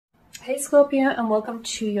Hey Scorpio, and welcome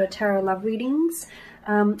to your tarot love readings.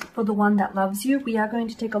 For the one that loves you, we are going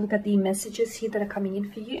to take a look at the messages here that are coming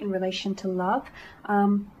in for you in relation to love.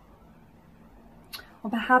 Or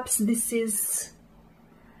perhaps this is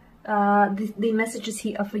the messages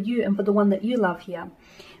here are for you and for the one that you love here.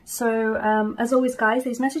 So as always guys,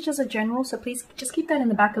 these messages are general, so please just keep that in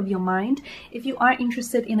the back of your mind. If you are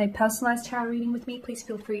interested in a personalized tarot reading with me, please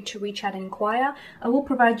feel free to reach out and inquire. I will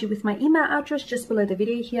provide you with my email address just below the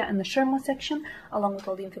video here in the show more section, along with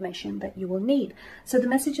all the information that you will need. So the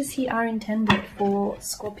messages here are intended for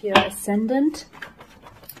Scorpio Ascendant,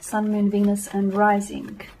 Sun, Moon, Venus and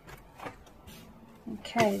Rising.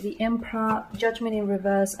 Okay, the Emperor, Judgment in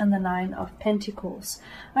reverse, and the Nine of Pentacles.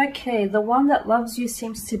 Okay, the one that loves you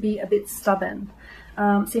seems to be a bit stubborn,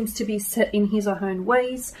 seems to be set in his or her own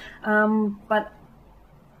ways, but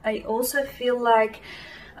I also feel like,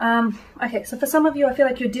 okay, so for some of you, I feel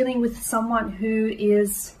like you're dealing with someone who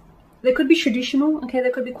is, they could be traditional, okay, they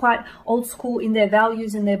could be quite old school in their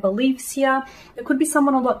values and their beliefs here. There could be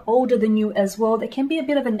someone a lot older than you as well. There can be a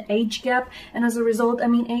bit of an age gap, and as a result, I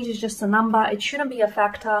mean, age is just a number. It shouldn't be a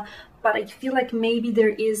factor, but I feel like maybe there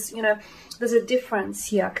is, you know, there's a difference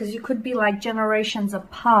here because you could be like generations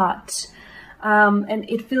apart, and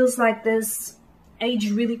it feels like there's age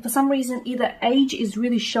really, for some reason, either age is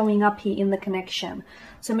really showing up here in the connection.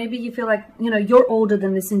 So maybe you feel like, you know, you're older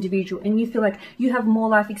than this individual and you feel like you have more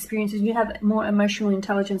life experiences, you have more emotional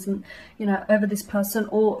intelligence and, you know, over this person,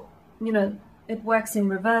 or, you know, it works in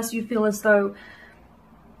reverse. You feel as though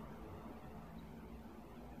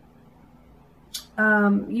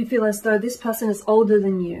this person is older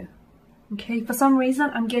than you. Okay, for some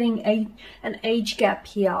reason, I'm getting an age gap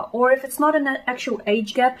here. Or if it's not an actual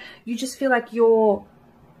age gap, you just feel like you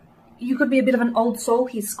could be a bit of an old soul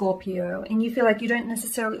here, Scorpio, and you feel like you don't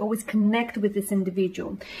necessarily always connect with this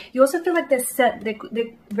individual. You also feel like they're set,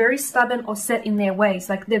 they're very stubborn or set in their ways,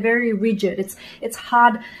 like they're very rigid. It's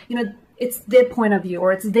hard, you know, it's their point of view,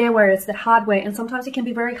 or it's their way, it's the hard way, and sometimes it can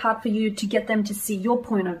be very hard for you to get them to see your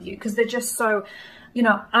point of view because they're just so, you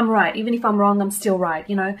know, I'm right. Even if I'm wrong, I'm still right,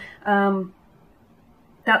 you know.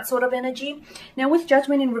 That sort of energy. Now with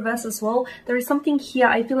Judgment in reverse as well, there is something here.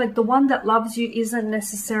 I feel like the one that loves you isn't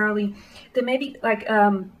necessarily, there may be like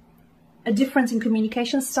a difference in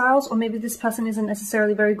communication styles, or maybe this person isn't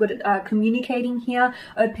necessarily very good at communicating here,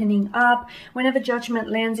 opening up. Whenever Judgment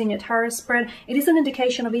lands in your tarot spread, it is an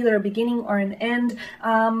indication of either a beginning or an end.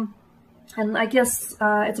 And I guess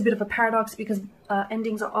it's a bit of a paradox because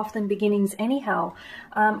endings are often beginnings anyhow.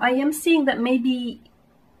 I am seeing that maybe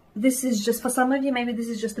this is just, for some of you, maybe this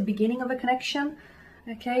is just the beginning of a connection,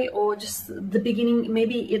 okay? Or just the beginning,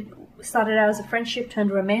 maybe it started out as a friendship,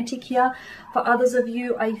 turned romantic here. For others of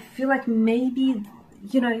you, I feel like maybe,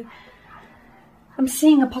 you know, I'm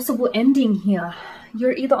seeing a possible ending here.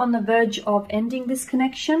 You're either on the verge of ending this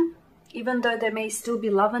connection, even though there may still be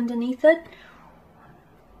love underneath it,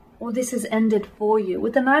 or this has ended for you.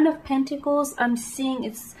 With the Nine of Pentacles, I'm seeing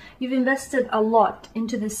you've invested a lot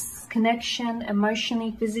into this connection,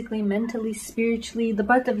 emotionally, physically, mentally, spiritually. The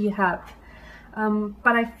both of you have.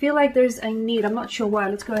 But I feel like there's a need. I'm not sure why.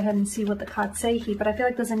 Let's go ahead and see what the cards say here. But I feel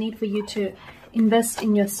like there's a need for you to invest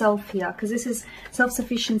in yourself here, because this is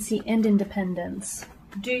self-sufficiency and independence.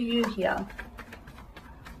 Do you here?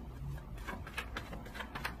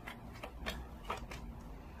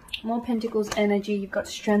 More Pentacles energy, you've got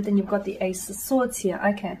strength, and you've got the Ace of Swords here.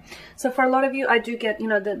 Okay, so for a lot of you, I do get, you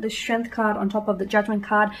know, the strength card on top of the Judgment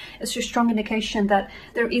card. It's just strong indication that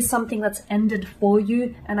there is something that's ended for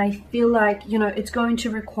you, and I feel like, you know, it's going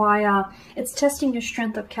to require, it's testing your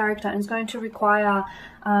strength of character, and it's going to require,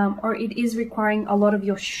 or it is requiring a lot of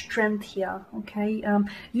your strength here, okay?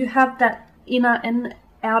 You have that inner and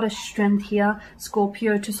outer strength here,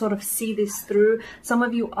 Scorpio, to sort of see this through. Some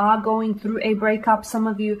of you are going through a breakup, some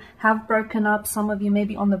of you have broken up, some of you may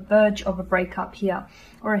be on the verge of a breakup here,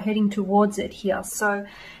 or heading towards it here. So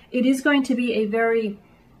it is going to be a very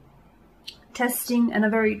testing and a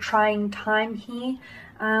very trying time here.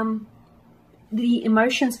 The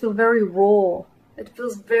emotions feel very raw. It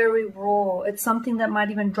feels very raw. It's something that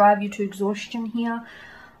might even drive you to exhaustion here,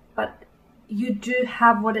 but you do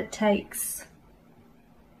have what it takes.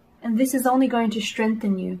 And this is only going to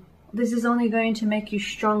strengthen you. This is only going to make you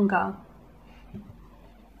stronger.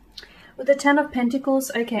 With the Ten of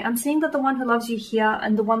Pentacles, okay, I'm seeing that the one who loves you here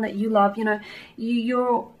and the one that you love, you know,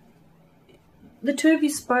 the two of you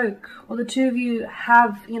spoke, or the two of you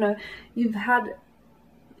have, you know, you've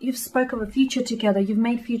spoke of a future together, you've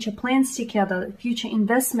made future plans together, future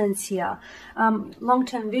investments here,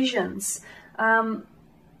 long-term visions. You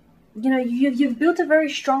know, you've built a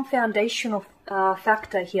very strong foundation of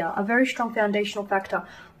factor here, a very strong foundational factor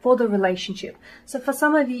for the relationship. So for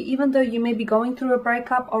some of you, even though you may be going through a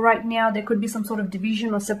breakup, or right now there could be some sort of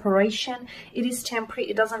division or separation, it is temporary.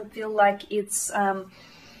 It doesn't feel like it's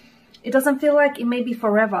it doesn't feel like it may be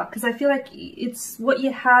forever, because I feel like it's what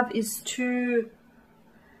you have is too,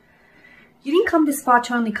 you didn't come this far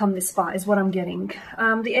to only come this far, is what I'm getting.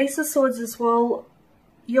 The Ace of Swords as well,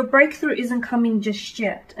 your breakthrough isn't coming just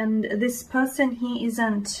yet, and this person here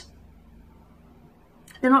isn't,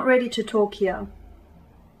 they're not ready to talk here.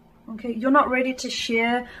 Okay, you're not ready to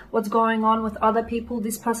share what's going on with other people.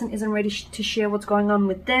 This person isn't ready to share what's going on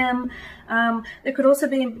with them. There could also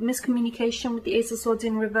be miscommunication with the Ace of Swords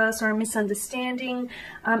in reverse, or a misunderstanding.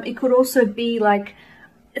 It could also be like,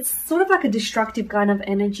 it's sort of like a destructive kind of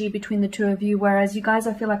energy between the two of you, whereas you guys,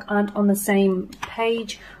 I feel like, aren't on the same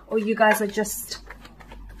page, or you guys are just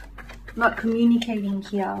not communicating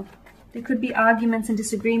here. There could be arguments and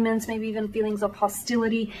disagreements, maybe even feelings of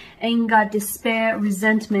hostility, anger, despair,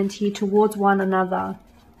 resentment here towards one another.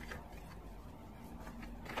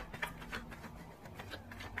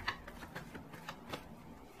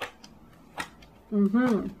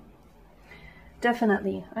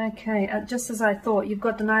 Definitely. Okay, just as I thought, you've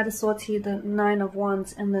got the Knight of Swords here, the Nine of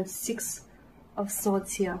Wands, and the Six of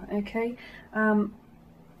Swords here, okay?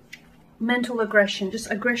 Mental aggression,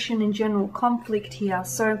 just aggression in general, conflict here.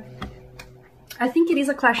 So I think it is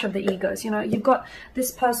a clash of the egos. You know, you've got this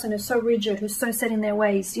person who's so rigid, who's so set in their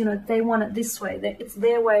ways. You know, they want it this way, it's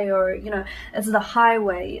their way, or, you know, it's the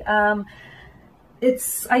highway.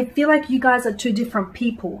 I feel like you guys are two different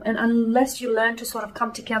people, and unless you learn to sort of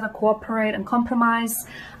come together, cooperate and compromise,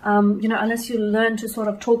 you know, unless you learn to sort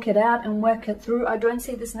of talk it out and work it through, I don't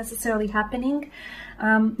see this necessarily happening.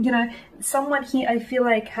 You know, someone here I feel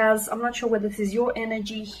like has, I'm not sure whether this is your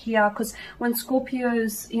energy here, because when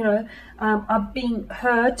Scorpios, you know, are being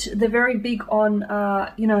hurt, they're very big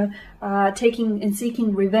on, you know, taking and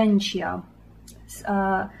seeking revenge here.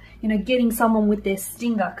 You know, getting someone with their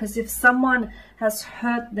stinger, because if someone has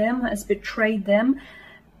hurt them, has betrayed them,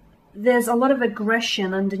 there's a lot of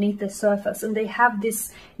aggression underneath the surface, and they have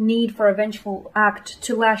this need for a vengeful act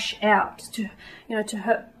to lash out, to, you know, to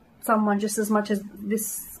hurt someone just as much as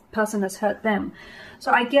this person has hurt them.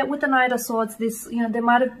 So I get with the Knight of Swords, this, you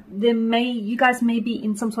know, you guys may be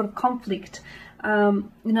in some sort of conflict, in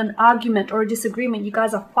an argument or a disagreement. You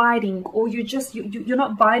guys are fighting, or you're just, you're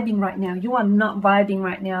not vibing right now. You are not vibing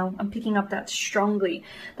right now. I'm picking up that strongly.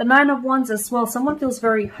 The Nine of Wands as well, someone feels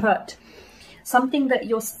very hurt. Something that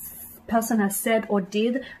your person has said or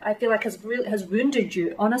did, I feel like has wounded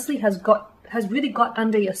you, honestly, has really got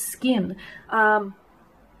under your skin.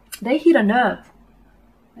 They hit a nerve.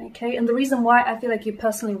 Okay, and the reason why I feel like you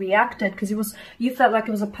personally reacted, because you felt like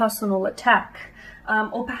it was a personal attack.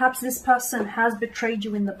 Or perhaps this person has betrayed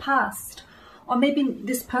you in the past. Or maybe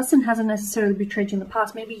this person hasn't necessarily betrayed you in the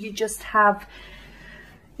past. Maybe you just have,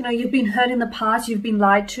 you know, you've been hurt in the past, you've been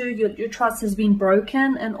lied to, your trust has been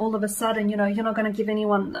broken, and all of a sudden, you know, you're not going to give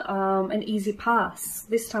anyone an easy pass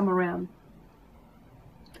this time around.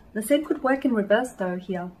 The same could work in reverse though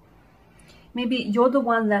here. Maybe you're the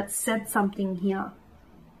one that said something here.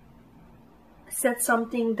 Said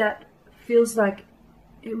something that feels like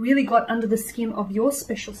it really got under the skin of your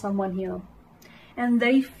special someone here. And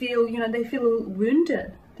they feel, you know, they feel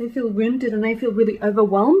wounded. They feel wounded and they feel really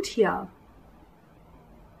overwhelmed here.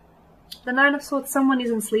 The Nine of Swords, someone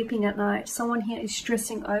isn't sleeping at night. Someone here is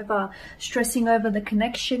stressing over the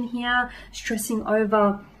connection here, stressing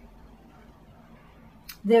over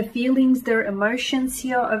their feelings, their emotions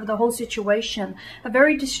here, over the whole situation. A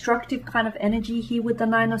very destructive kind of energy here with the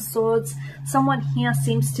Nine of Swords. Someone here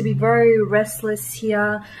seems to be very restless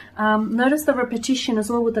here. Notice the repetition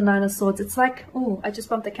as well with the Nine of Swords. It's like, oh, I just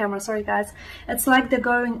bumped the camera, sorry guys. It's like they're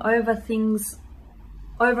going over things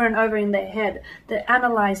over and over in their head. They're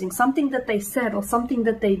analyzing something that they said or something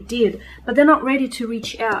that they did, but they're not ready to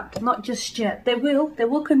reach out, not just yet. They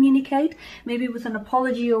will communicate, maybe with an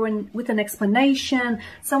apology or with an explanation.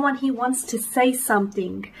 Someone here wants to say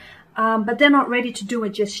something, but they're not ready to do it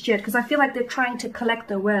just yet, because I feel like they're trying to collect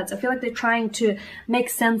their words. I feel like they're trying to make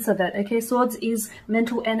sense of it. Okay, Swords is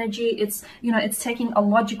mental energy. It's, you know, it's taking a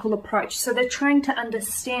logical approach. So they're trying to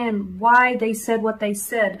understand why they said what they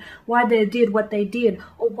said, why they did what they did,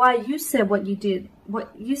 or why you said what you did, what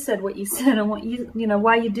you said, and what you know,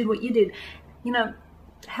 why you did what you did. You know,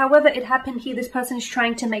 however it happened here, this person is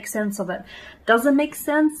trying to make sense of it. Does it make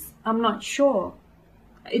sense? I'm not sure.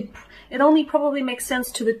 It only probably makes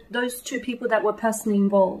sense to those two people that were personally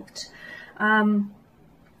involved.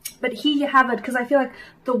 But here you have it, because I feel like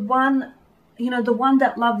the one, you know, the one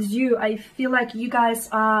that loves you, I feel like you guys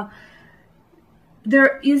are,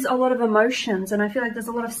 there is a lot of emotions, and I feel like there's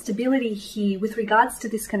a lot of stability here with regards to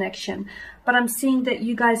this connection. But I'm seeing that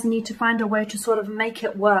you guys need to find a way to sort of make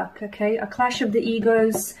it work, okay? A clash of the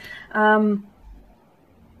egos,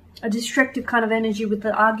 a destructive kind of energy with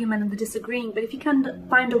the argument and the disagreeing. But if you can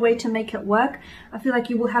find a way to make it work, I feel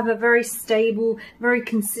like you will have a very stable, very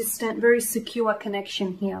consistent, very secure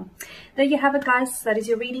connection here. There you have it, guys. That is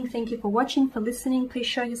your reading. Thank you for watching, for listening. Please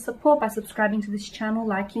show your support by subscribing to this channel,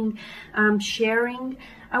 liking, sharing.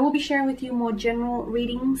 I will be sharing with you more general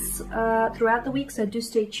readings throughout the week, so do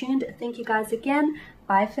stay tuned. Thank you guys again.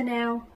 Bye for now.